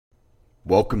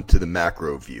Welcome to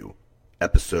TheMacroView,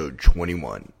 episode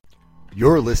 21.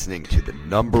 You're listening to the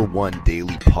 #1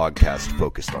 daily podcast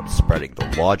focused on spreading the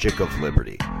logic of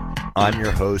liberty. I'm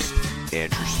your host,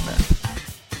 Andrew Smith.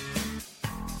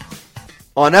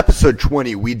 On episode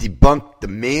 20, we debunked the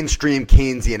mainstream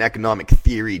Keynesian economic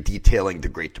theory detailing the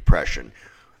Great Depression,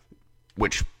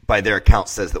 which by their account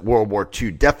says that World War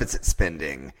II deficit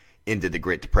spending ended the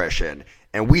Great Depression.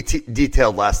 And we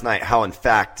detailed last night how, in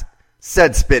fact,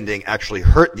 said spending actually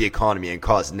hurt the economy and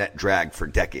caused net drag for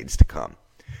decades to come.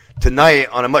 Tonight,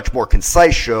 on a much more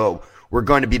concise show, we're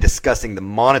going to be discussing the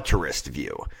monetarist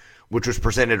view, which was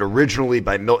presented originally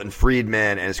by Milton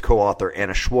Friedman and his co-author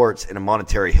Anna Schwartz in A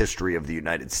Monetary History of the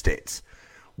United States.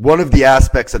 One of the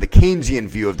aspects of the Keynesian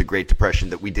view of the Great Depression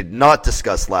that we did not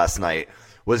discuss last night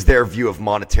was their view of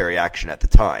monetary action at the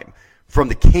time.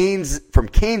 From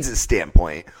Keynes'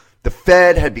 standpoint, the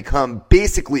Fed had become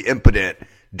basically impotent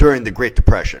during the Great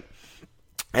Depression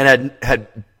and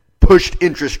had pushed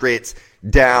interest rates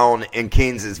down in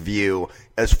Keynes' view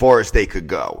as far as they could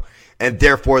go. And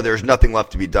therefore, there's nothing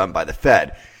left to be done by the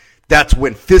Fed. That's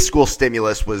when fiscal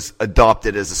stimulus was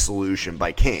adopted as a solution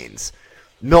by Keynes.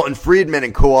 Milton Friedman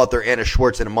and co-author Anna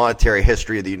Schwartz in A Monetary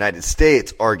History of the United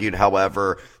States argued,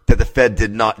 however, that the Fed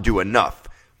did not do enough.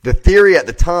 The theory at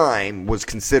the time was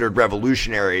considered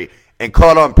revolutionary and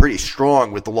caught on pretty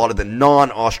strong with a lot of the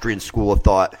non-Austrian school of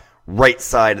thought right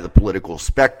side of the political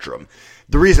spectrum.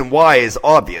 The reason why is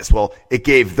obvious. Well, it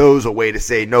gave those a way to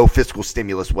say no, fiscal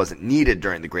stimulus wasn't needed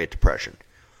during the Great Depression.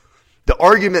 The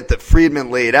argument that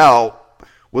Friedman laid out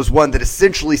was one that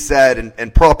essentially said,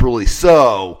 and properly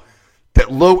so,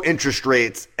 that low interest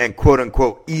rates and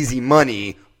quote-unquote easy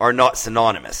money are not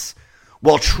synonymous.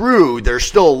 While true, there's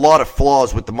still a lot of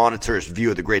flaws with the monetarist view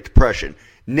of the Great Depression,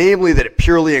 namely that it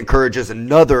purely encourages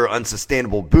another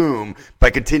unsustainable boom by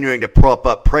continuing to prop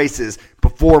up prices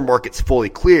before markets fully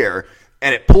clear,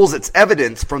 and it pulls its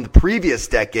evidence from the previous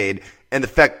decade and the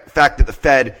fact that the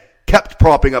Fed kept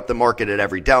propping up the market at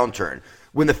every downturn.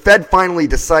 When the Fed finally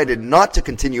decided not to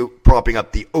continue propping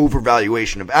up the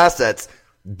overvaluation of assets,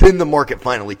 then the market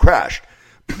finally crashed.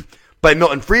 By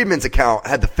Milton Friedman's account,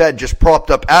 had the Fed just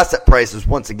propped up asset prices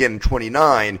once again in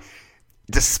 29,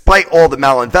 despite all the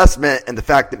malinvestment and the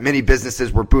fact that many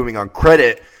businesses were booming on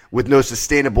credit with no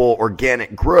sustainable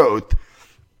organic growth,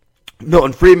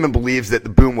 Milton Friedman believes that the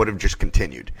boom would have just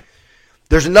continued.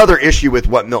 There's another issue with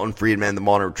what Milton Friedman and the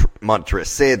monetarists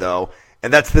say, though,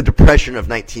 and that's the Depression of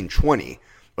 1920,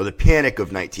 or the Panic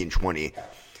of 1920.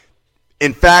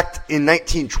 In fact, in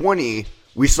 1920,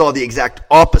 we saw the exact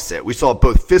opposite. We saw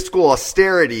both fiscal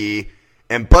austerity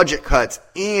and budget cuts,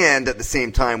 and at the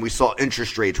same time, we saw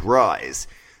interest rates rise.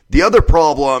 The other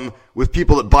problem with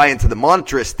people that buy into the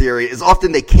monetarist theory is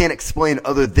often they can't explain,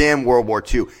 other than World War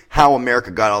II, how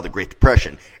America got out of the Great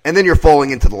Depression. And then you're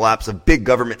falling into the laps of big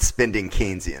government spending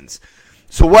Keynesians.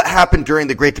 So what happened during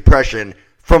the Great Depression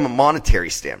from a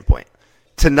monetary standpoint?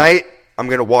 Tonight, I'm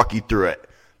going to walk you through it.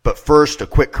 But first, a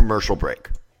quick commercial break.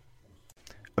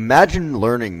 Imagine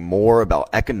learning more about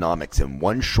economics in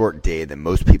one short day than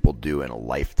most people do in a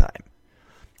lifetime.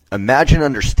 Imagine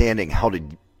understanding how to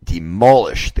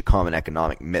demolish the common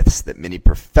economic myths that many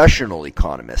professional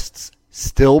economists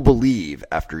still believe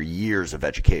after years of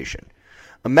education.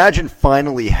 Imagine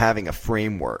finally having a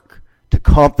framework to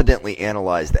confidently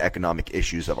analyze the economic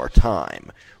issues of our time,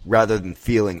 rather than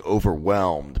feeling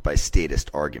overwhelmed by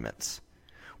statist arguments.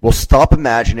 Well, stop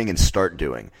imagining and start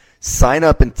doing. Sign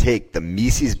up and take the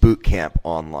Mises Bootcamp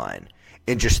online.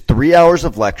 In just 3 hours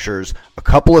of lectures, a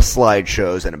couple of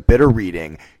slideshows, and a bit of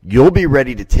reading, you'll be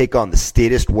ready to take on the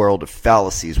statist world of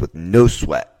fallacies with no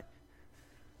sweat.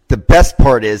 The best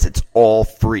part is it's all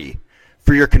free.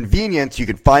 For your convenience, you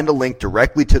can find a link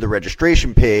directly to the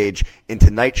registration page in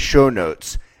tonight's show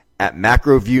notes at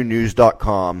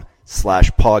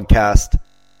macroviewnews.com/podcast.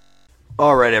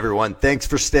 All right, everyone. Thanks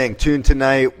for staying tuned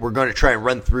tonight. We're going to try and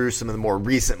run through some of the more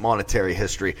recent monetary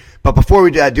history. But before we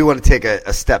do, I do want to take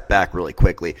a step back really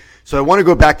quickly. So I want to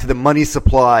go back to the money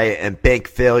supply and bank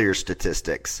failure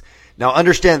statistics. Now,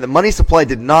 understand the money supply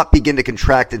did not begin to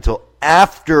contract until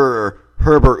after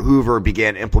Herbert Hoover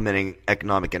began implementing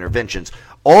economic interventions.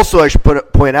 Also, I should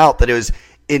point out that it was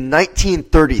in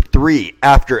 1933,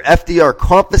 after FDR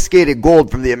confiscated gold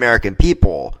from the American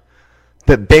people,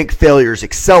 that bank failures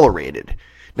accelerated.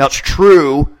 Now, it's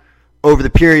true, over the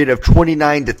period of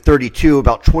 29 to 32,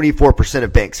 about 24%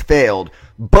 of banks failed,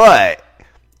 but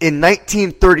in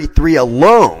 1933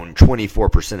 alone,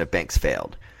 24% of banks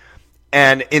failed.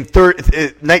 And in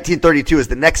 1932 is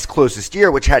the next closest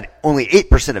year, which had only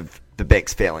 8% of the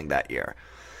banks failing that year.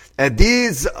 And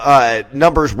these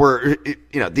numbers were,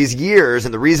 these years,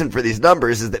 and the reason for these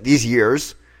numbers is that these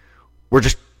years were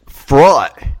just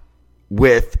fraught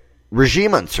with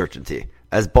regime uncertainty,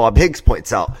 as Bob Higgs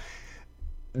points out.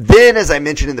 Then, as I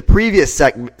mentioned in the previous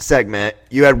segment,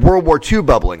 you had World War II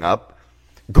bubbling up,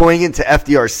 going into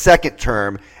FDR's second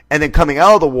term, and then coming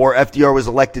out of the war, FDR was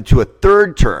elected to a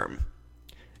third term.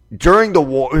 During the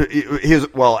war, he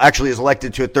was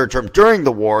elected to a third term during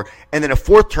the war, and then a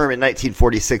fourth term in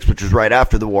 1946, which was right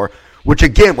after the war, which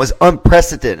again was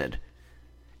unprecedented.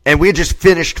 And we had just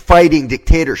finished fighting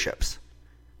dictatorships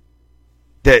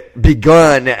that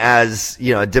begun as,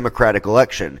 a democratic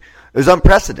election. It was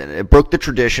unprecedented. It broke the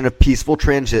tradition of peaceful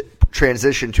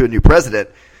transition to a new president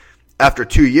after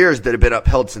 2 years that had been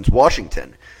upheld since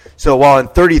Washington. So while in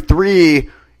 33,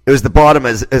 it was the bottom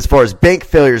as far as bank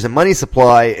failures and money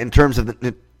supply in terms of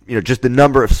just the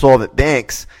number of solvent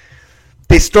banks,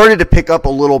 they started to pick up a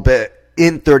little bit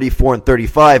in 34 and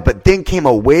 35, but then came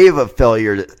a wave of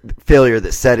failure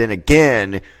that set in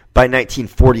again by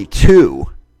 1942.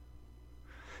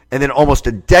 And then almost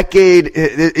a decade,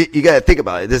 you got to think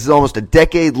about it, this is almost a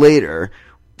decade later,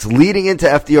 it's leading into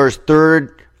FDR's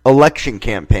third election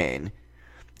campaign.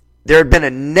 There had been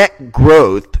a net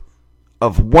growth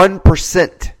of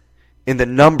 1% in the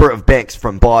number of banks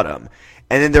from bottom.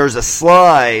 And then there's a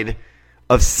slide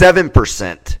of 7%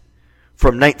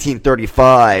 from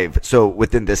 1935, so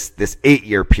within this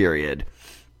 8-year period,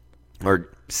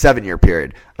 or 7-year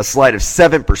period, a slide of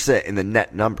 7% in the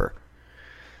net number.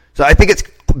 So I think it's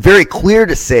very clear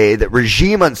to say that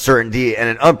regime uncertainty and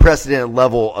an unprecedented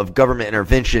level of government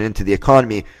intervention into the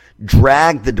economy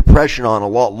dragged the Depression on a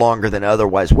lot longer than it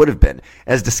otherwise would have been.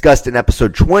 As discussed in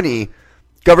episode 20,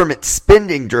 government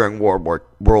spending during World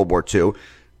War II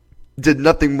did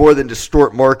nothing more than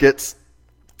distort markets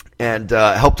and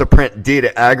help to print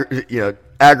data,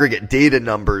 aggregate data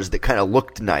numbers that kind of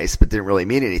looked nice but didn't really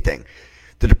mean anything.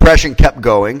 The Depression kept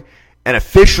going, and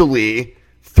officially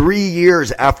 3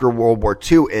 years after World War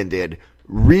II ended,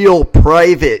 real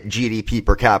private GDP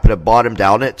per capita bottomed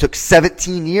out, and it took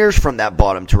 17 years from that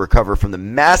bottom to recover from the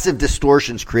massive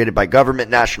distortions created by government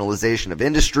nationalization of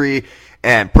industry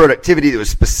and productivity that was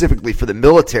specifically for the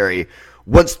military.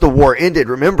 Once the war ended,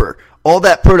 remember, all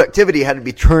that productivity had to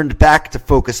be turned back to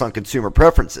focus on consumer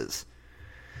preferences.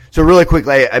 So really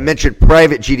quickly, I mentioned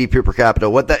private GDP per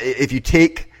capita. If you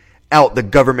take out the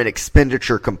government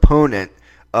expenditure component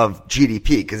of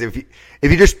GDP, because if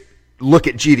you just look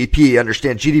at GDP,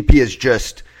 understand GDP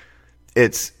is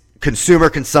it's consumer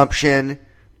consumption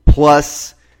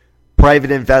plus private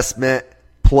investment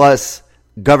plus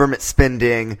government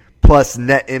spending plus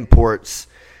net imports,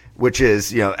 which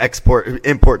is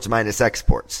imports minus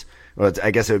exports. Well,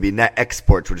 I guess it would be net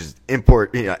exports, which is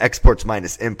exports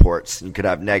minus imports. You could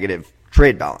have negative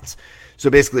trade balance. So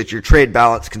basically, it's your trade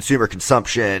balance, consumer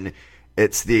consumption.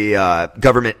 It's the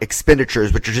government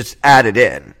expenditures, which are just added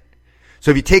in. So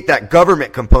if you take that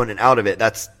government component out of it,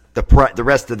 that's the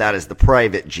rest of that is the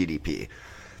private GDP.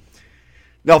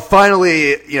 Now,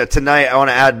 finally, tonight I want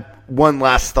to add one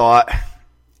last thought.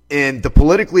 In The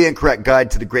Politically Incorrect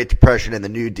Guide to the Great Depression and the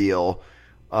New Deal,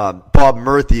 Bob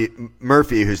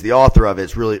Murphy, who's the author of it,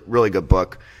 it's really, really good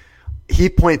book. He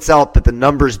points out that the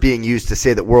numbers being used to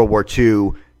say that World War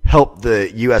II helped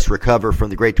the U.S. recover from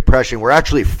the Great Depression were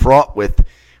actually fraught with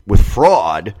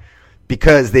fraud,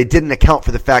 because they didn't account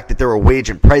for the fact that there were wage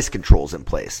and price controls in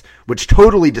place, which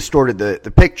totally distorted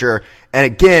the picture. And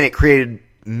again, it created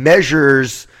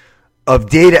measures of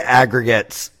data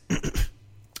aggregates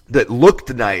that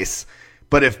looked nice,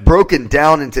 but if broken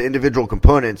down into individual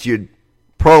components, you'd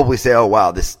probably say, "Oh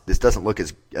wow, this doesn't look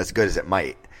as good as it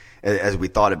might, as we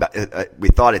thought it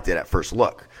did at first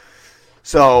look."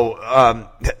 So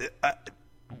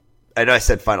I know I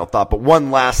said final thought, but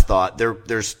one last thought.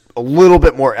 There's a little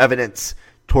bit more evidence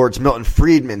towards Milton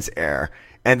Friedman's error,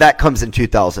 and that comes in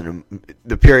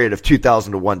the period of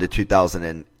 2001 to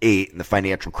 2008, and the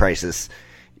financial crisis,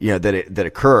 that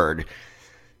occurred.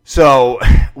 So,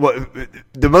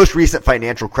 the most recent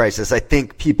financial crisis, I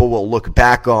think people will look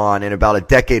back on in about a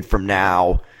decade from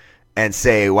now and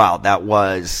say, "Wow, that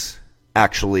was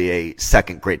actually a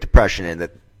second Great Depression," and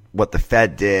that what the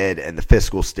Fed did and the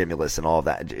fiscal stimulus and all of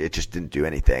that, it just didn't do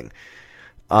anything.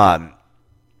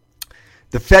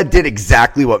 The Fed did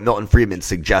exactly what Milton Friedman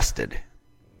suggested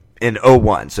in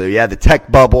 2001. So you had the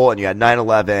tech bubble and you had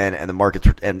 9/11 and the markets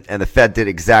and the Fed did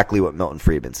exactly what Milton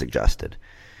Friedman suggested.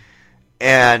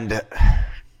 And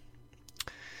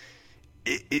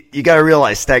you got to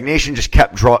realize stagnation just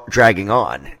kept dragging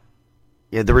on.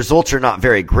 The results are not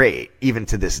very great, even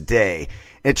to this day.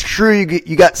 It's true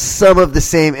you got some of the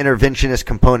same interventionist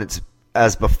components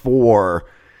as before,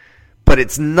 but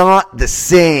it's not the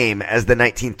same as the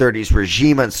 1930s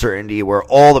regime uncertainty where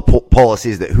all the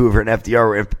policies that Hoover and FDR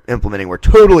were implementing were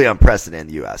totally unprecedented in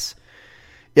the U.S.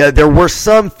 Yeah, there were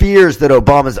some fears that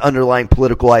Obama's underlying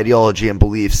political ideology and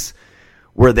beliefs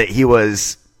were that he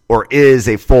was or is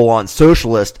a full-on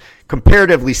socialist.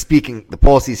 Comparatively speaking, the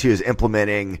policies he was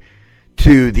implementing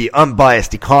to the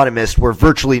unbiased economist were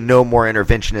virtually no more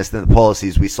interventionist than the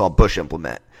policies we saw Bush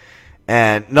implement.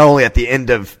 And not only at the end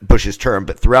of Bush's term,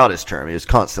 but throughout his term, he was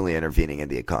constantly intervening in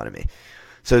the economy.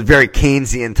 So it's very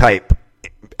Keynesian type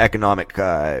economic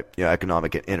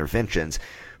interventions.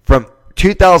 From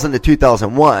 2000 to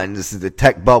 2001, this is the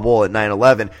tech bubble at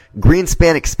 9/11,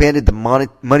 Greenspan expanded the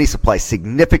money supply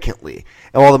significantly.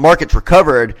 And while the markets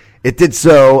recovered, it did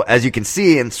so, as you can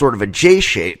see, in sort of a J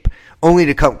shape, only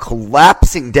to come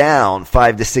collapsing down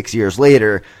 5 to 6 years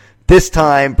later. This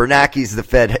time, Bernanke's the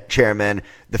Fed chairman.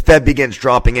 The Fed begins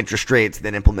dropping interest rates,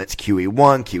 then implements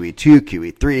QE1, QE2,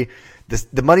 QE3.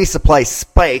 The money supply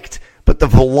spiked, but the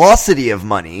velocity of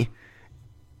money,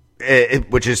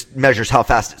 which measures how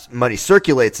fast money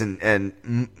circulates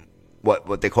and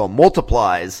what they call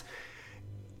multiplies,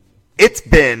 it's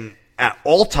been at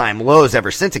all-time lows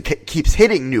ever since. It keeps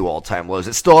hitting new all-time lows.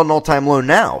 It's still at an all-time low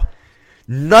now.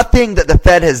 Nothing that the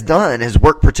Fed has done has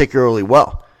worked particularly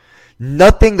well.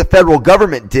 Nothing the federal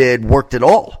government did worked at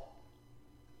all.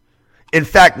 In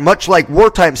fact, much like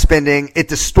wartime spending, it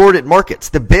distorted markets.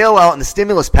 The bailout and the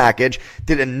stimulus package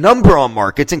did a number on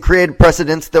markets and created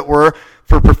precedents that were,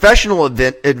 for professional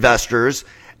investors,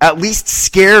 at least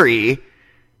scary,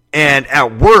 and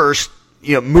at worst,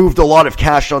 moved a lot of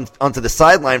cash onto the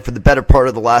sideline for the better part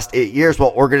of the last 8 years,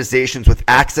 while organizations with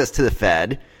access to the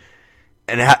Fed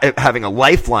and having a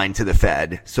lifeline to the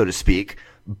Fed, so to speak,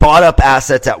 bought up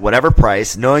assets at whatever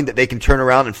price, knowing that they can turn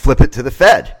around and flip it to the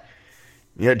Fed,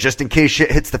 just in case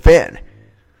shit hits the fan.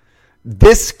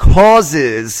 This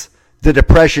causes the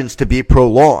depressions to be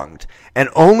prolonged and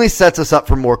only sets us up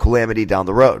for more calamity down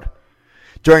the road.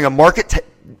 During a market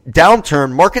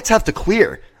downturn, markets have to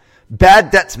clear. Bad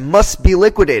debts must be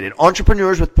liquidated.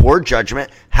 Entrepreneurs with poor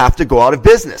judgment have to go out of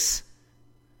business.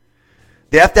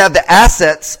 They have to have the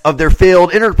assets of their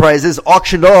failed enterprises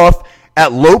auctioned off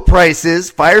at low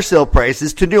prices, fire sale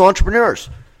prices, to new entrepreneurs.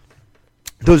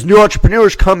 Those new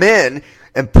entrepreneurs come in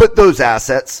and put those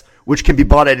assets, which can be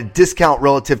bought at a discount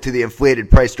relative to the inflated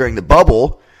price during the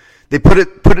bubble, they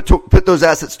put those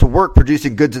assets to work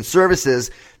producing goods and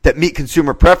services that meet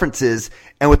consumer preferences,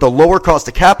 and with a lower cost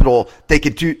of capital, they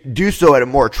can do so at a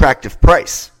more attractive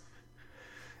price.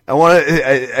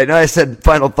 I know I said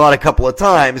final thought a couple of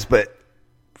times, but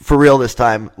for real this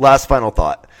time, last final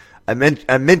thought. I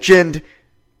mentioned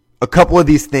a couple of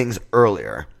these things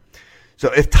earlier.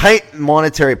 So if tight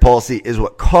monetary policy is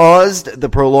what caused the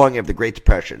prolonging of the Great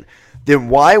Depression, then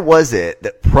why was it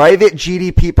that private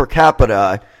GDP per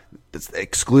capita,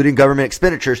 excluding government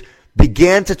expenditures,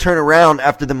 began to turn around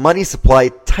after the money supply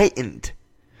tightened?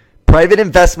 Private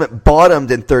investment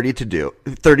bottomed in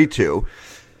 32.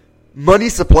 Money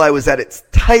supply was at its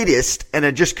tightest and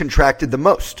had just contracted the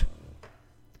most.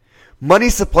 Money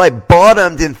supply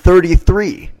bottomed in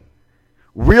 33.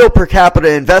 Real per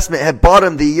capita investment had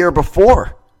bottomed the year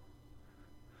before.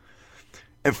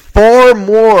 And far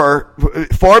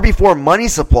before money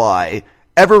supply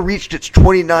ever reached its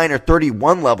 29 or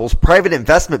 31 levels, private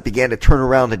investment began to turn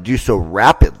around and do so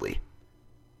rapidly.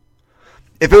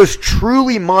 If it was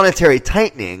truly monetary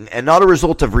tightening and not a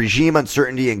result of regime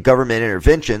uncertainty and government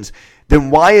interventions, then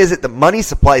why is it that money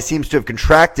supply seems to have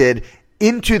contracted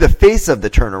into the face of the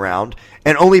turnaround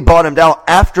and only bottomed out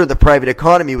after the private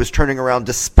economy was turning around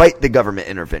despite the government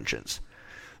interventions,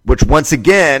 which once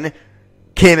again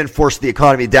came and forced the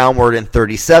economy downward in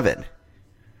 37?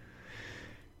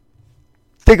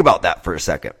 Think about that for a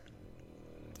second.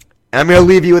 And I'm going to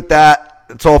leave you with that.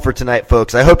 That's all for tonight,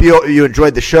 folks. I hope you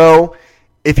enjoyed the show.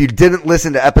 If you didn't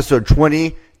listen to episode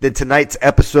 20, then tonight's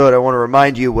episode, I want to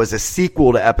remind you, was a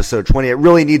sequel to episode 20. It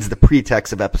really needs the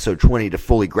pretext of episode 20 to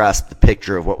fully grasp the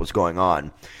picture of what was going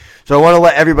on. So I want to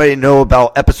let everybody know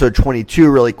about episode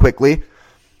 22 really quickly.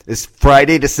 It's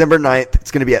Friday, December 9th. It's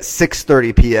going to be at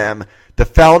 6:30 p.m. The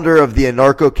founder of the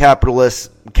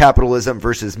anarcho-capitalism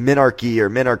versus minarchy or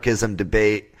minarchism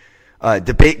debate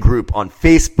group on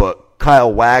Facebook,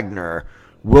 Kyle Wagner,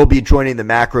 will be joining the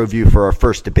MacroView for our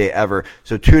first debate ever.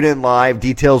 So tune in live.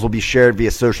 Details will be shared via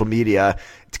social media.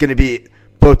 It's going to be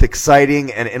both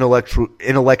exciting and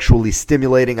intellectually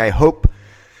stimulating, I hope.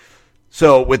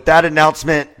 So with that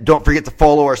announcement, don't forget to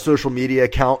follow our social media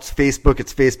accounts. Facebook,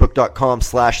 it's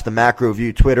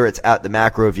facebook.com/TheMacroView. Twitter, it's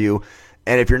 @TheMacroView.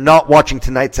 And if you're not watching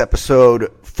tonight's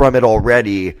episode from it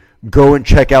already, go and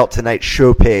check out tonight's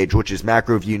show page, which is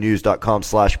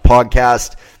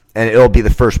macroviewnews.com/podcast, and it'll be the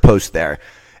first post there.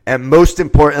 And most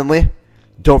importantly,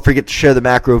 don't forget to share the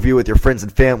Macro View with your friends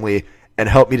and family and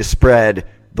help me to spread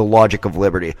the logic of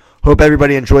liberty. Hope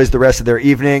everybody enjoys the rest of their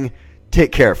evening.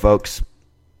 Take care, folks.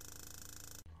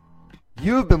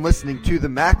 You have been listening to the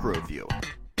Macro View.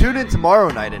 Tune in tomorrow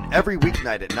night and every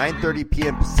weeknight at 9:30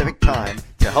 p.m. Pacific Time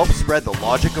to help spread the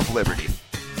logic of liberty.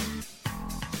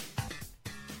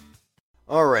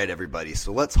 All right, everybody,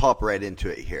 so let's hop right into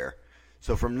it here.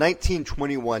 So from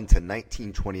 1921 to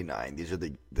 1929, these are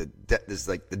this is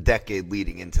like the decade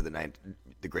leading into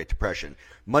the Great Depression.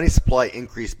 Money supply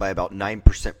increased by about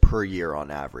 9% per year on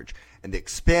average, and the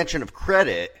expansion of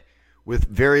credit with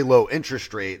very low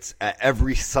interest rates at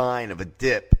every sign of a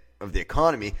dip of the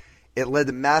economy, it led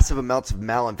to massive amounts of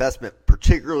malinvestment,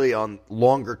 particularly on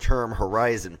longer-term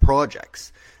horizon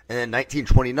projects. And in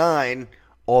 1929,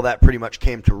 all that pretty much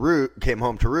came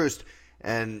home to roost,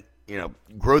 and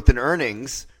growth in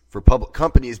earnings for public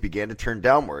companies began to turn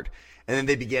downward, and then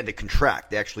they began to contract.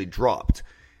 They actually dropped,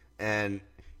 and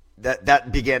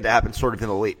that began to happen sort of in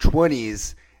the late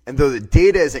 20s. And though the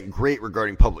data isn't great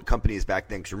regarding public companies back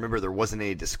then, because remember there wasn't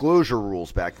any disclosure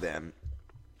rules back then,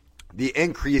 the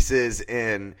increases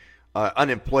in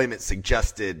unemployment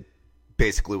suggested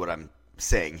basically what I'm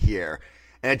saying here.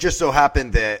 And it just so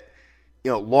happened that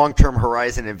long-term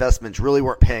horizon investments really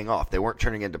weren't paying off. They weren't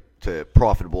turning into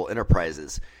profitable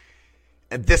enterprises.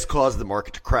 And this caused the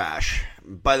market to crash.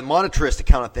 By the monetarist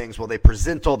account of things, while they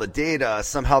present all the data,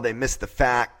 somehow they miss the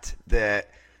fact that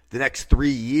the next 3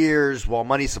 years, while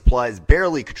money supply is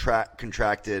barely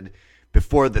contracted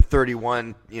before the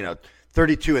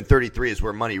 32 and 33 is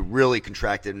where money really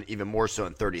contracted, and even more so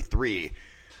in 33.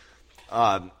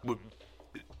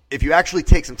 If you actually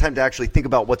take some time to actually think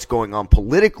about what's going on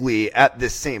politically at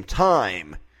this same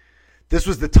time, this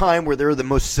was the time where there were the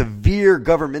most severe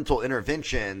governmental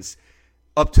interventions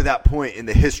up to that point in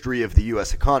the history of the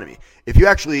U.S. economy. If you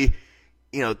actually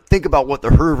think about what the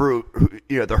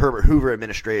Herbert Hoover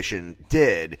administration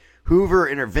did, Hoover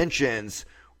interventions,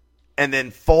 and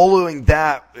then following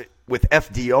that with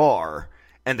FDR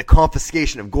and the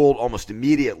confiscation of gold almost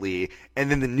immediately, and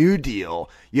then the New Deal,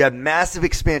 you had massive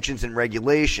expansions in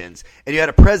regulations, and you had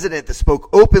a president that spoke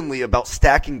openly about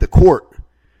stacking the court,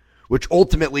 which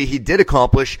ultimately he did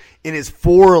accomplish in his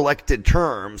 4 elected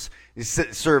terms. He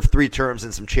served 3 terms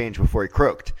and some change before he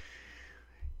croaked.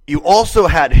 You also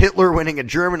had Hitler winning a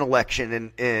German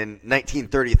election in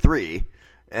 1933,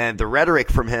 and the rhetoric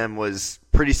from him was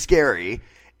pretty scary.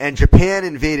 And Japan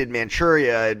invaded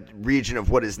Manchuria, a region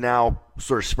of what is now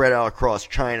sort of spread out across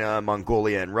China,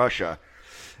 Mongolia, and Russia.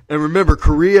 And remember,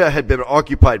 Korea had been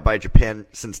occupied by Japan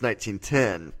since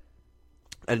 1910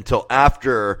 until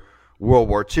after World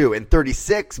War II. In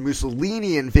 1936,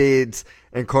 Mussolini invades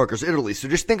and conquers Italy. So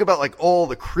just think about like all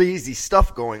the crazy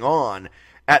stuff going on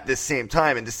at this same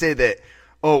time, and to say that,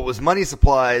 it was money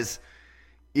supplies,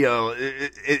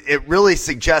 it really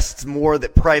suggests more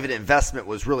that private investment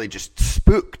was really just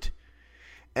spooked.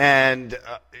 And,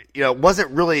 it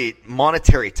wasn't really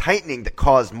monetary tightening that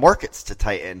caused markets to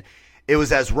tighten. It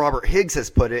was, as Robert Higgs has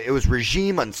put it, it was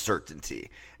regime uncertainty.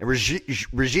 And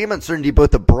regime uncertainty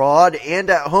both abroad and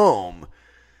at home,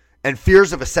 and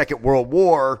fears of a second world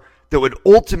war that would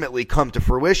ultimately come to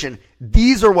fruition.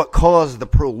 These are what caused the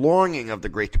prolonging of the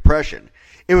Great Depression.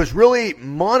 It was really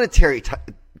monetary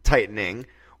tightening,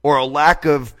 or a lack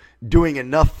of doing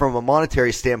enough from a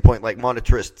monetary standpoint, like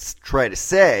monetarists try to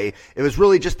say. It was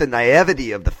really just the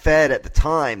naivety of the Fed at the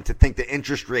time to think the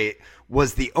interest rate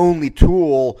was the only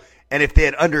tool. And if they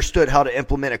had understood how to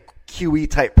implement a QE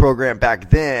type program back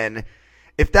then,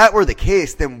 if that were the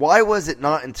case, then why was it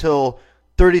not until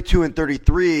 32 and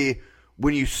 33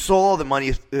 when you saw the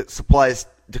money supplies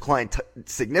decline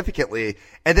significantly,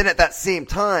 and then at that same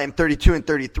time, 32 and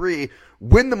 33,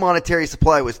 when the monetary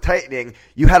supply was tightening,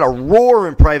 you had a roar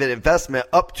in private investment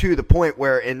up to the point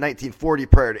where in 1940,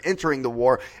 prior to entering the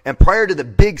war, and prior to the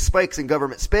big spikes in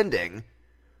government spending,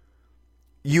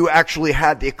 you actually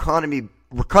had the economy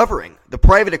recovering, the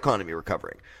private economy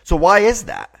recovering. So why is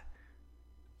that?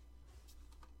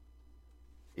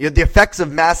 You had the effects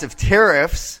of massive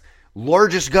tariffs,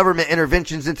 largest government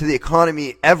interventions into the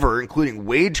economy ever, including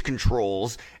wage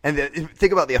controls. And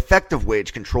think about the effect of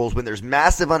wage controls when there's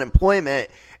massive unemployment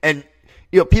and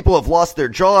people have lost their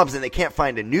jobs and they can't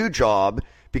find a new job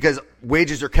because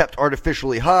wages are kept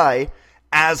artificially high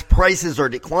as prices are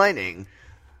declining.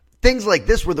 Things like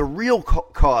this were the real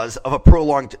cause of a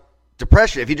prolonged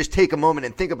depression. If you just take a moment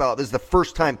and think about it, this is the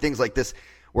first time things like this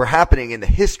were happening in the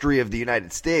history of the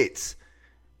United States.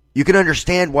 You can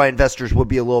understand why investors would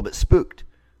be a little bit spooked.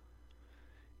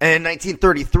 And in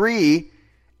 1933,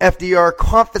 FDR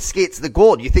confiscates the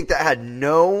gold. You think that had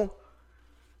no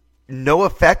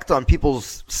effect on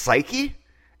people's psyche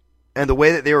and the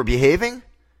way that they were behaving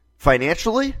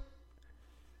financially?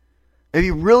 If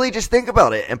you really just think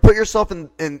about it and put yourself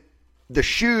in the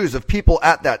shoes of people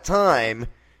at that time,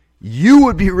 you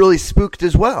would be really spooked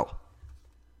as well.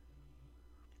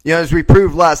 As we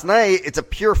proved last night, it's a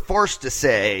pure farce to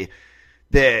say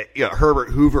that Herbert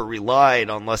Hoover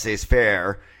relied on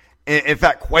laissez-faire. In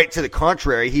fact, quite to the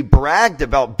contrary, he bragged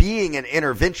about being an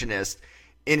interventionist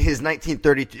in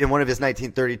one of his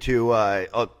 1932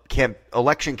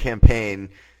 election campaign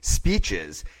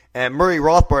speeches. And Murray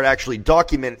Rothbard actually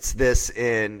documents this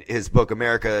in his book,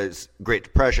 America's Great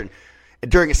Depression.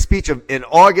 During a speech in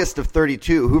August of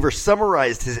 32, Hoover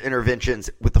summarized his interventions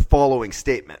with the following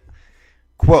statement.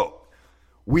 Quote,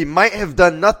 "We might have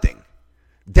done nothing.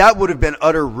 That would have been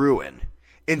utter ruin.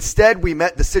 Instead, we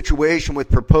met the situation with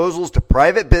proposals to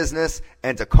private business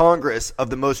and to Congress of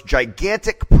the most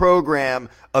gigantic program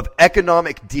of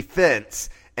economic defense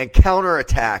and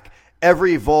counterattack ever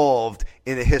evolved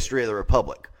in the history of the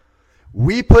Republic.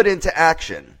 We put into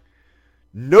action.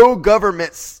 No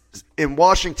government in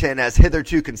Washington has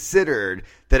hitherto considered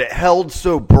that it held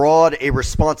so broad a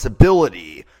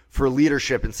responsibility for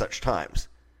leadership in such times.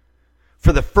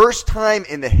 For the first time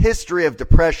in the history of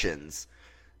depressions,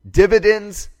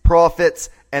 dividends, profits,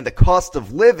 and the cost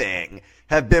of living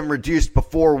have been reduced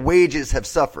before wages have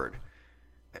suffered."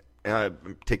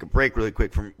 Take a break really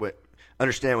quick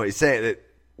understand what he's saying, that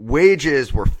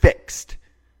wages were fixed.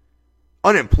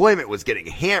 Unemployment was getting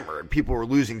hammered. People were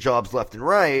losing jobs left and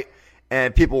right,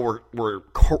 and people were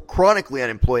chronically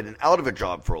unemployed and out of a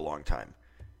job for a long time.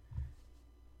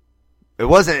 It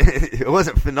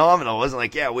wasn't phenomenal. It wasn't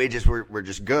like, wages were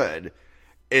just good.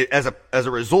 As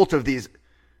a result of these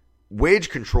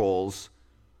wage controls,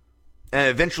 and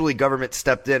eventually government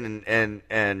stepped in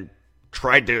and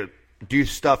tried to do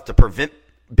stuff to prevent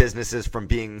businesses from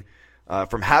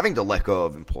having to let go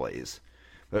of employees.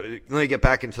 But let me get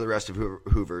back into the rest of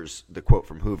the quote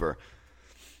from Hoover.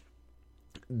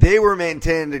 "They were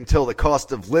maintained until the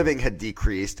cost of living had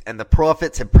decreased and the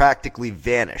profits had practically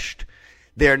vanished.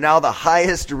 They are now the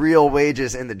highest real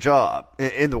wages in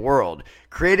the world,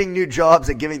 creating new jobs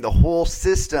and giving the whole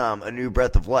system a new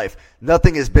breath of life.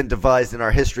 Nothing has been devised in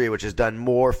our history which has done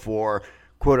more for,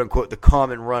 quote unquote, the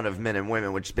common run of men and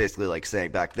women," which is basically like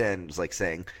saying back then, it was like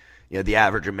saying, the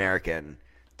average American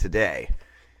today.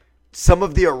 Some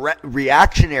of the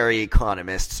reactionary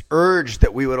economists urged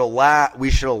that we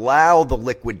should allow the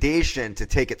liquidation to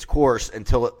take its course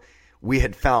until we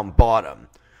had found bottom.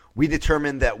 We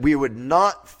determined that we would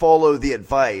not follow the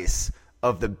advice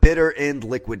of the bitter end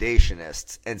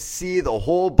liquidationists and see the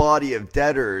whole body of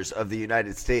debtors of the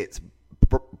United States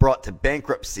brought to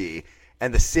bankruptcy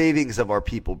and the savings of our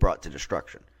people brought to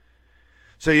destruction.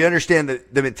 So you understand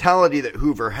that the mentality that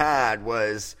Hoover had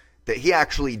was that he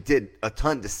actually did a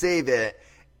ton to save the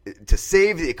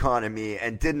economy,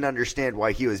 and didn't understand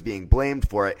why he was being blamed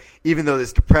for it, even though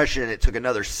this depression, it took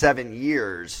another 7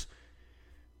 years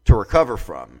to recover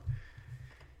from.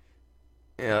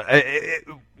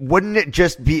 Wouldn't it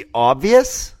just be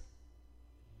obvious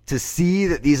to see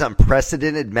that these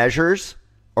unprecedented measures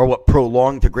are what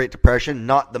prolonged the Great Depression,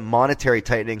 not the monetary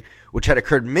tightening, which had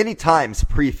occurred many times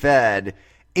pre-Fed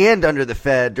and under the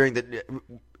Fed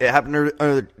it happened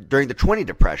during the 20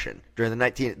 Depression, during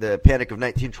the Panic of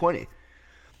 1920.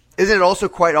 Isn't it also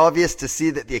quite obvious to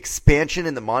see that the expansion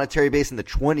in the monetary base in the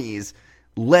 20s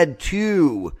led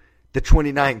to the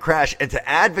 29 crash, and to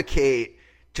advocate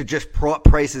to just prop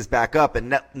prices back up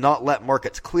and not let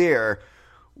markets clear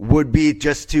would be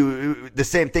just the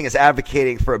same thing as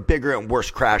advocating for a bigger and worse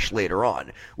crash later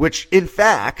on, which in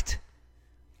fact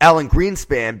Alan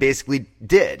Greenspan basically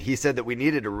did. He said that we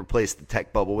needed to replace the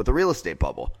tech bubble with a real estate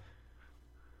bubble.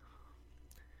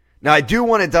 Now, I do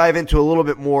want to dive into a little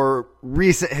bit more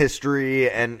recent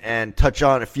history and touch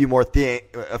on a few more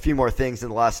things in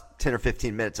the last 10 or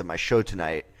 15 minutes of my show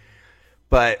tonight.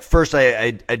 But first,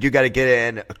 I do got to get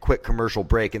in a quick commercial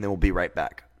break, and then we'll be right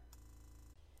back.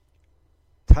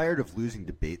 Tired of losing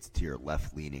debates to your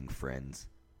left-leaning friends?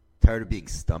 Tired of being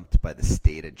stumped by the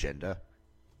state agenda?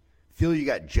 Feel you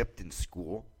got gypped in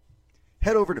school?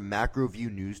 Head over to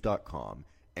MacroViewNews.com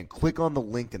and click on the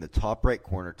link in the top right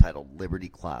corner titled Liberty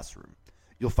Classroom.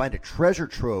 You'll find a treasure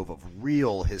trove of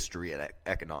real history and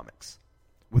economics.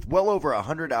 With well over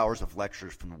 100 hours of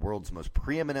lectures from the world's most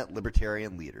preeminent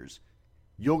libertarian leaders,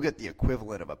 you'll get the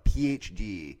equivalent of a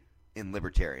PhD in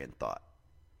libertarian thought.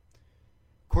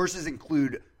 Courses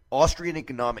include Austrian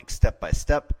economics step by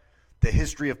step, the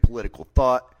history of political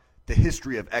thought, the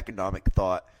history of economic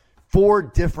thought, 4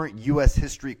 different U.S.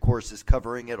 history courses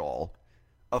covering it all,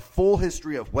 a full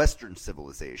history of Western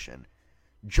civilization,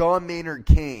 John Maynard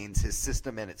Keynes, his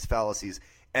system and its fallacies,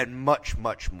 and much,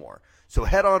 much more. So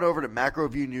head on over to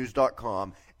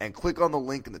macroviewnews.com and click on the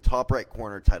link in the top right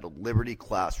corner titled Liberty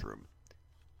Classroom.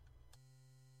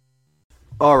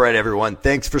 All right, everyone.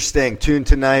 Thanks for staying tuned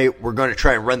tonight. We're going to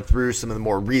try and run through some of the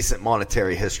more recent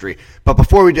monetary history. But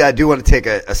before we do, I do want to take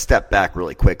a step back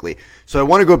really quickly. So I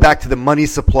want to go back to the money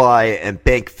supply and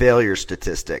bank failure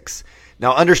statistics.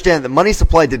 Now, understand the money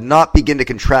supply did not begin to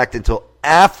contract until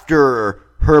after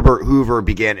Herbert Hoover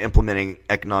began implementing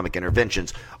economic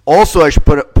interventions. Also, I should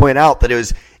point out that it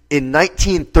was in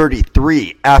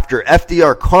 1933, after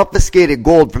FDR confiscated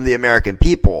gold from the American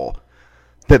people,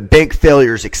 that bank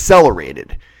failures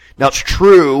accelerated. Now, it's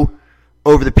true,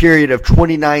 over the period of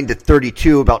 29 to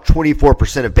 32, about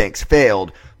 24% of banks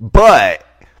failed, but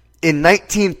in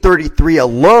 1933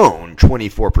 alone,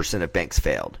 24% of banks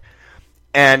failed.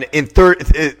 And in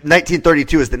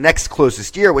 1932 is the next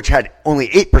closest year, which had only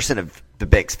 8% of the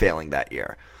banks failing that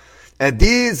year. And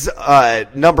these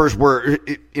numbers were,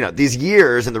 these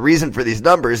years, and the reason for these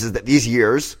numbers is that these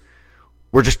years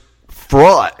were just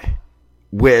fraught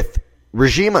with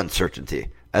regime uncertainty,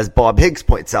 as Bob Higgs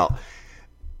points out.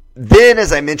 Then,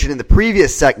 as I mentioned in the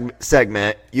previous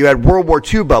segment, you had World War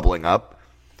II bubbling up,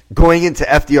 going into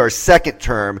FDR's second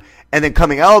term, and then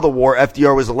coming out of the war,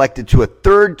 FDR was elected to a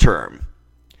third term.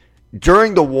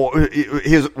 During the war,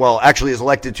 he was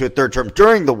elected to a third term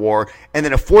during the war, and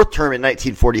then a fourth term in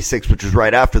 1946, which was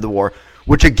right after the war,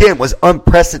 which again was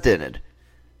unprecedented.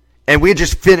 And we had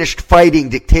just finished fighting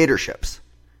dictatorships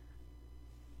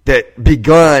that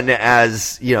begun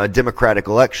as, a democratic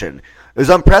election. It was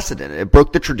unprecedented. It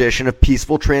broke the tradition of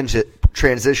peaceful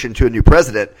transition to a new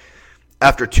president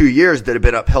after 2 years that had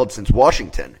been upheld since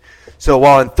Washington. So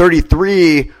while in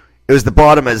 33, it was the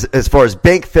bottom as far as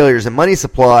bank failures and money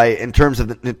supply in terms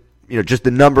of just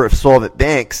the number of solvent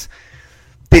banks,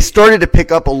 they started to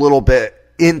pick up a little bit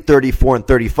in 34 and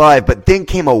 35, but then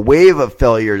came a wave of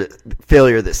failure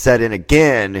that set in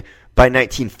again by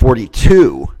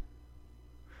 1942.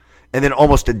 And then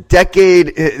almost a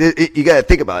decade, you got to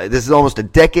think about it, this is almost a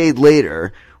decade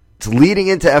later, it's leading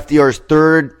into FDR's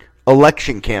third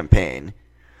election campaign.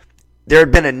 There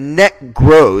had been a net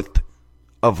growth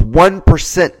of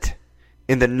 1%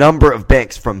 in the number of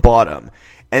banks from bottom.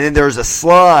 And then there's a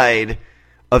slide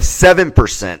of 7%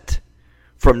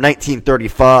 from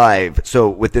 1935, so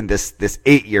within this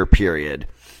 8-year period,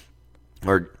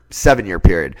 or 7-year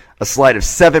period, a slide of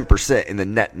 7% in the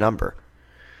net number.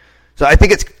 So I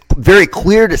think it's very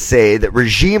clear to say that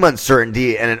regime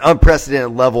uncertainty and an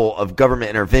unprecedented level of government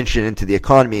intervention into the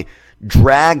economy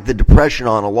dragged the Depression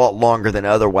on a lot longer than it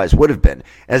otherwise would have been.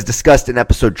 As discussed in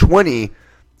episode 20,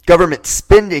 government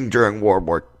spending during World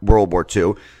War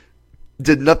II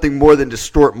did nothing more than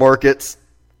distort markets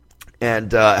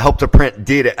and help to print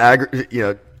data,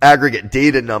 aggregate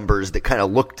data numbers that kind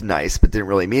of looked nice but didn't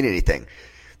really mean anything.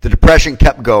 The Depression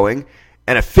kept going,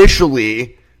 and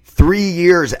officially 3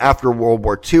 years after World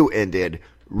War II ended,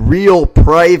 real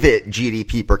private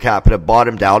GDP per capita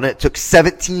bottomed out, and it took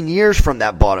 17 years from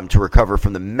that bottom to recover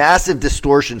from the massive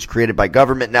distortions created by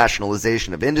government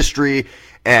nationalization of industry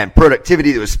and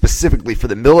productivity that was specifically for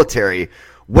the military.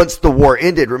 Once the war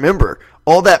ended, remember,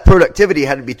 all that productivity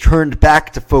had to be turned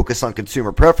back to focus on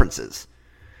consumer preferences.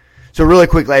 So really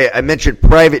quickly, I mentioned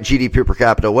private GDP per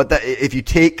capita. If you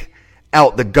take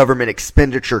out the government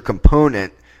expenditure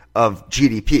component of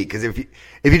GDP, because if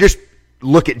you just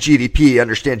look at GDP,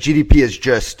 understand GDP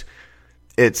is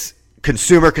it's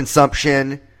consumer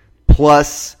consumption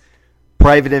plus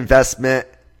private investment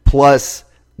plus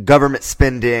government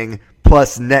spending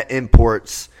plus net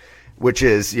imports, which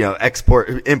is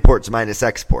imports minus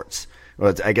exports.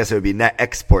 Well, I guess it would be net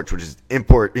exports, which is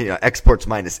exports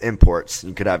minus imports.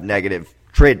 You could have negative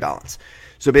trade balance.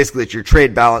 So basically, it's your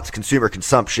trade balance, consumer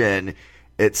consumption.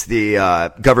 It's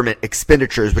the government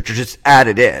expenditures, which are just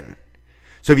added in.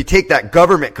 So if you take that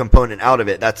government component out of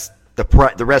it, that's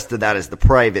the rest of that is the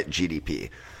private GDP.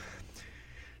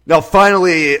 Now,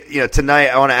 finally, tonight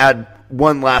I want to add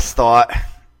one last thought.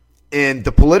 In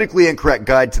The Politically Incorrect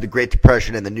Guide to the Great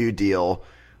Depression and the New Deal,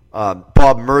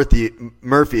 Bob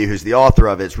Murphy, who's the author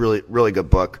of it, it's really, really good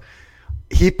book.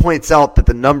 He points out that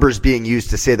the numbers being used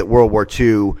to say that World War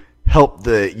II helped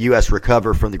the U.S.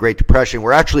 recover from the Great Depression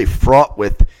were actually fraught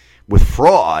with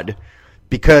fraud,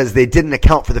 because they didn't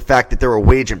account for the fact that there were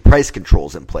wage and price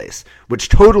controls in place, which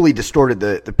totally distorted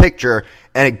the picture.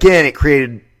 And again, it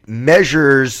created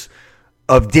measures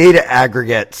of data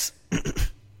aggregates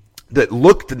that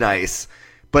looked nice,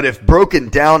 but if broken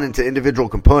down into individual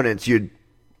components, you'd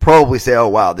probably say, "Oh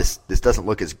wow, this doesn't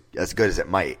look as good as it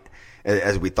might,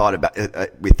 as we thought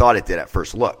it did at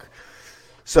first look."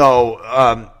 So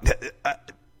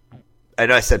I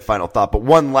know I said final thought, but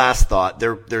one last thought.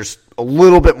 There's a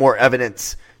little bit more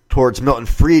evidence towards Milton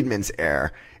Friedman's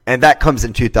error, and that comes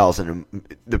in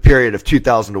the period of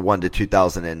 2001 to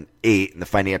 2008, and the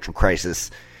financial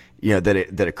crisis,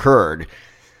 that occurred.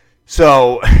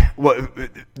 So,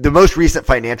 the most recent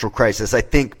financial crisis, I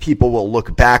think people will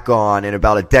look back on in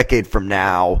about a decade from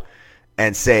now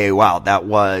and say, "Wow, that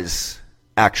was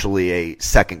actually a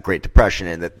second Great Depression,"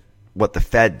 and that what the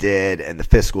Fed did and the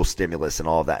fiscal stimulus and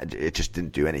all of that, it just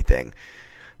didn't do anything.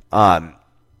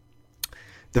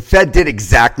 The Fed did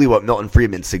exactly what Milton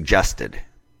Friedman suggested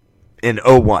in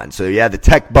 2001. So you had the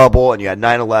tech bubble and you had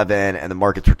 9/11 and the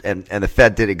markets, and the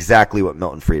Fed did exactly what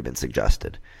Milton Friedman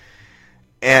suggested.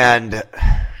 And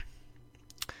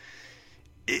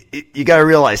you got to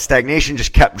realize stagnation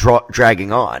just kept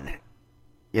dragging on.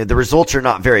 The results are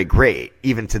not very great,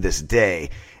 even to this day.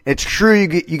 It's true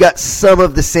you got some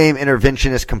of the same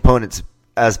interventionist components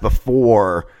as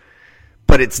before,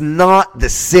 but it's not the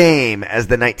same as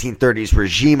the 1930s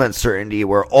regime uncertainty,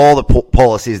 where all the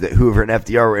policies that Hoover and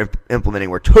FDR were implementing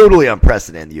were totally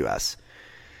unprecedented in the U.S.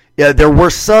 Yeah, there were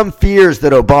some fears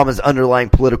that Obama's underlying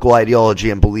political ideology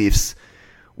and beliefs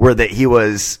were that he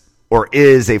was or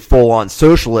is a full-on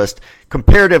socialist.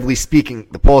 Comparatively speaking,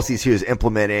 the policies he was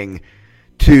implementing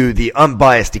to the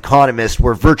unbiased economist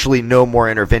were virtually no more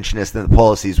interventionist than the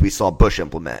policies we saw Bush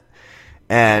implement.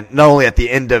 And not only at the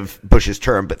end of Bush's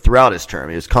term, but throughout his term,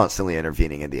 he was constantly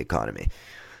intervening in the economy.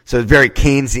 So very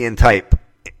Keynesian type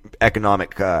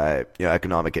economic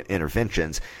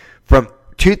interventions. From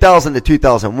 2000 to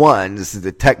 2001, this is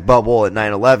the tech bubble at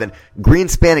 9/11,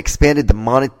 Greenspan expanded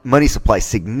the money supply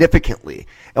significantly.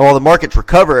 And while the markets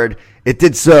recovered, it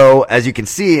did so, as you can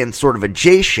see, in sort of a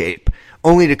J shape,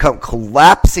 only to come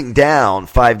collapsing down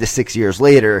 5 to 6 years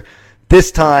later.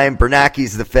 This time,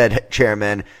 Bernanke's the Fed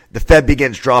chairman. The Fed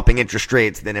begins dropping interest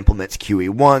rates, then implements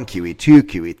QE1, QE2,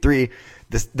 QE3.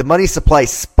 The money supply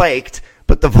spiked,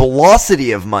 but the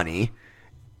velocity of money,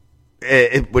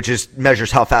 which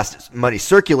measures how fast money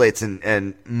circulates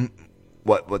and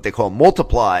what they call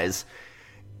multiplies,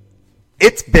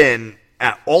 it's been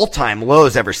at all-time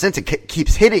lows ever since. It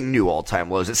keeps hitting new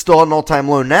all-time lows. It's still at an all-time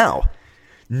low now.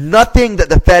 Nothing that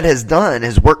the Fed has done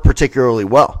has worked particularly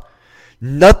well.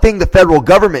 Nothing the federal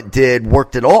government did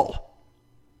worked at all.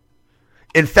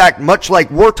 In fact, much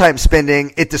like wartime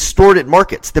spending, it distorted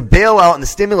markets. The bailout and the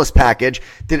stimulus package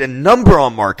did a number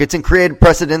on markets and created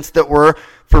precedents that were,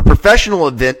 for professional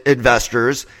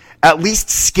investors, at least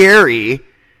scary,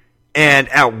 and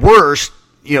at worst,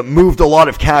 moved a lot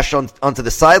of cash onto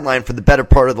the sideline for the better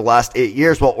part of the last 8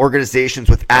 years, while organizations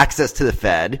with access to the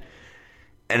Fed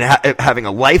and having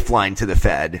a lifeline to the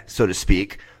Fed, so to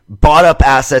speak, bought up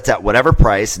assets at whatever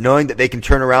price, knowing that they can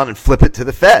turn around and flip it to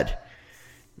the Fed,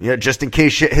 just in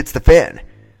case shit hits the fan.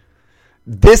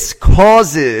 This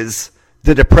causes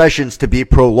the depressions to be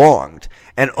prolonged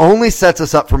and only sets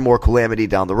us up for more calamity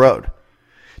down the road.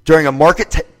 During a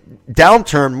market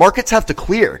downturn, markets have to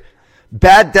clear.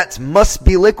 Bad debts must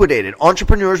be liquidated.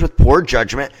 Entrepreneurs with poor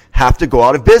judgment have to go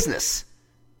out of business.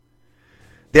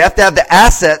 They have to have the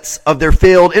assets of their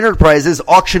failed enterprises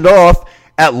auctioned off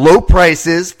at low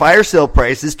prices, fire sale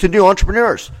prices, to new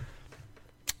entrepreneurs.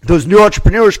 Those new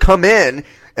entrepreneurs come in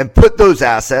and put those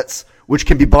assets, which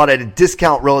can be bought at a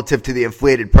discount relative to the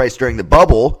inflated price during the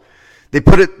bubble, they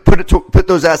put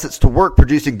those assets to work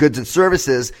producing goods and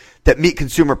services that meet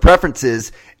consumer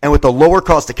preferences, and with a lower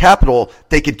cost of capital,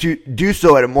 they can do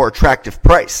so at a more attractive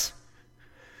price.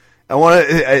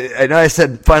 I know I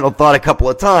said final thought a couple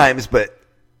of times, but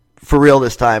for real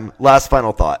this time, last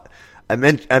final thought. I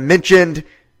mentioned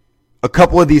a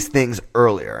couple of these things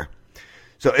earlier.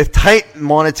 So if tight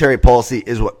monetary policy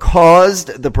is what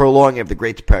caused the prolonging of the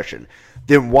Great Depression,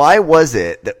 then why was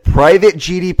it that private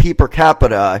GDP per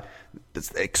capita,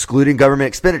 excluding government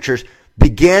expenditures,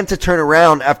 began to turn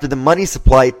around after the money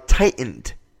supply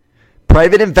tightened?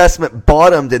 Private investment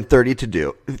bottomed in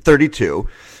 32.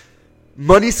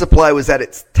 Money supply was at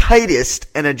its tightest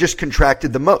and had just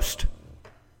contracted the most.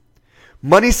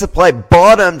 Money supply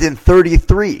bottomed in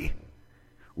 33.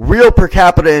 Real per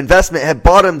capita investment had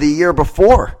bottomed the year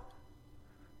before.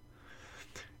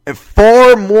 And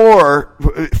far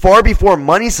before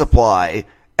money supply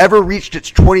ever reached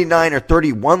its 29 or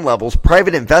 31 levels,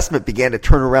 private investment began to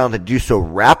turn around and do so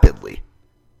rapidly.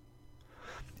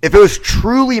 If it was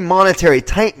truly monetary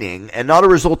tightening and not a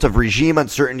result of regime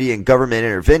uncertainty and government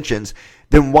interventions,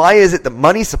 then why is it that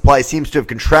money supply seems to have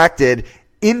contracted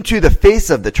into the face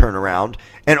of the turnaround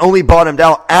and only bottomed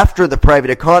out after the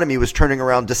private economy was turning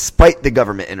around despite the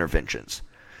government interventions,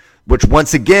 which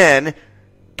once again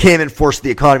came and forced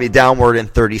the economy downward in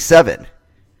 37.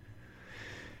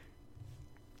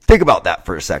 Think about that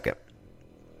for a second.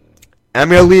 I'm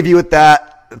going to leave you with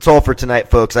that. That's all for tonight,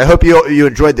 folks. I hope you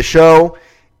enjoyed the show.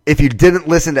 If you didn't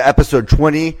listen to episode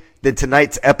 20, then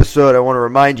tonight's episode, I want to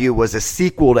remind you, was a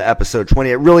sequel to episode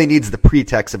 20. It really needs the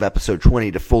pretext of episode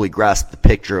 20 to fully grasp the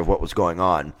picture of what was going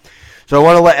on. So I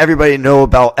want to let everybody know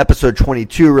about episode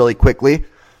 22 really quickly.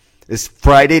 It's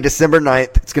Friday, December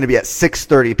 9th. It's going to be at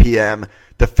 6:30 p.m.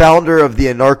 The founder of the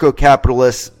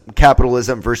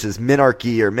anarcho-capitalism versus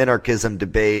minarchy or minarchism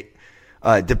debate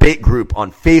group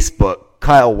on Facebook,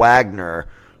 Kyle Wagner,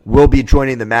 will be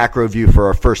joining the MacroView for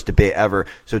our first debate ever.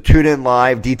 So tune in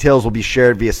live. Details will be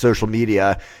shared via social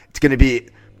media. It's going to be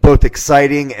both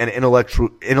exciting and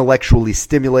intellectually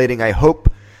stimulating, I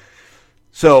hope.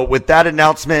 So with that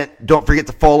announcement, don't forget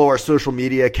to follow our social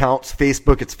media accounts.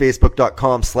 Facebook, it's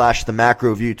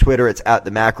facebook.com/TheMacroView. Twitter, it's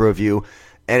 @TheMacroView.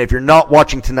 And if you're not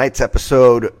watching tonight's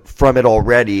episode from it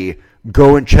already,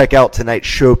 go and check out tonight's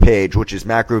show page, which is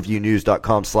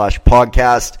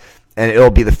macroviewnews.com/podcast. And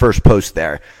it'll be the first post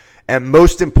there. And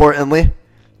most importantly,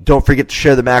 don't forget to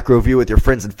share the MacroView with your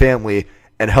friends and family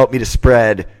and help me to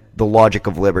spread the logic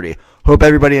of liberty. Hope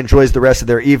everybody enjoys the rest of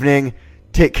their evening.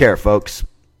 Take care, folks.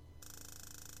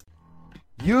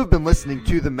 You have been listening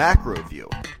to the MacroView.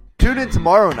 Tune in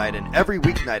tomorrow night and every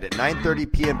weeknight at 9:30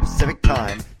 p.m. Pacific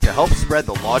Time to help spread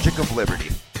the logic of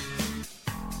liberty.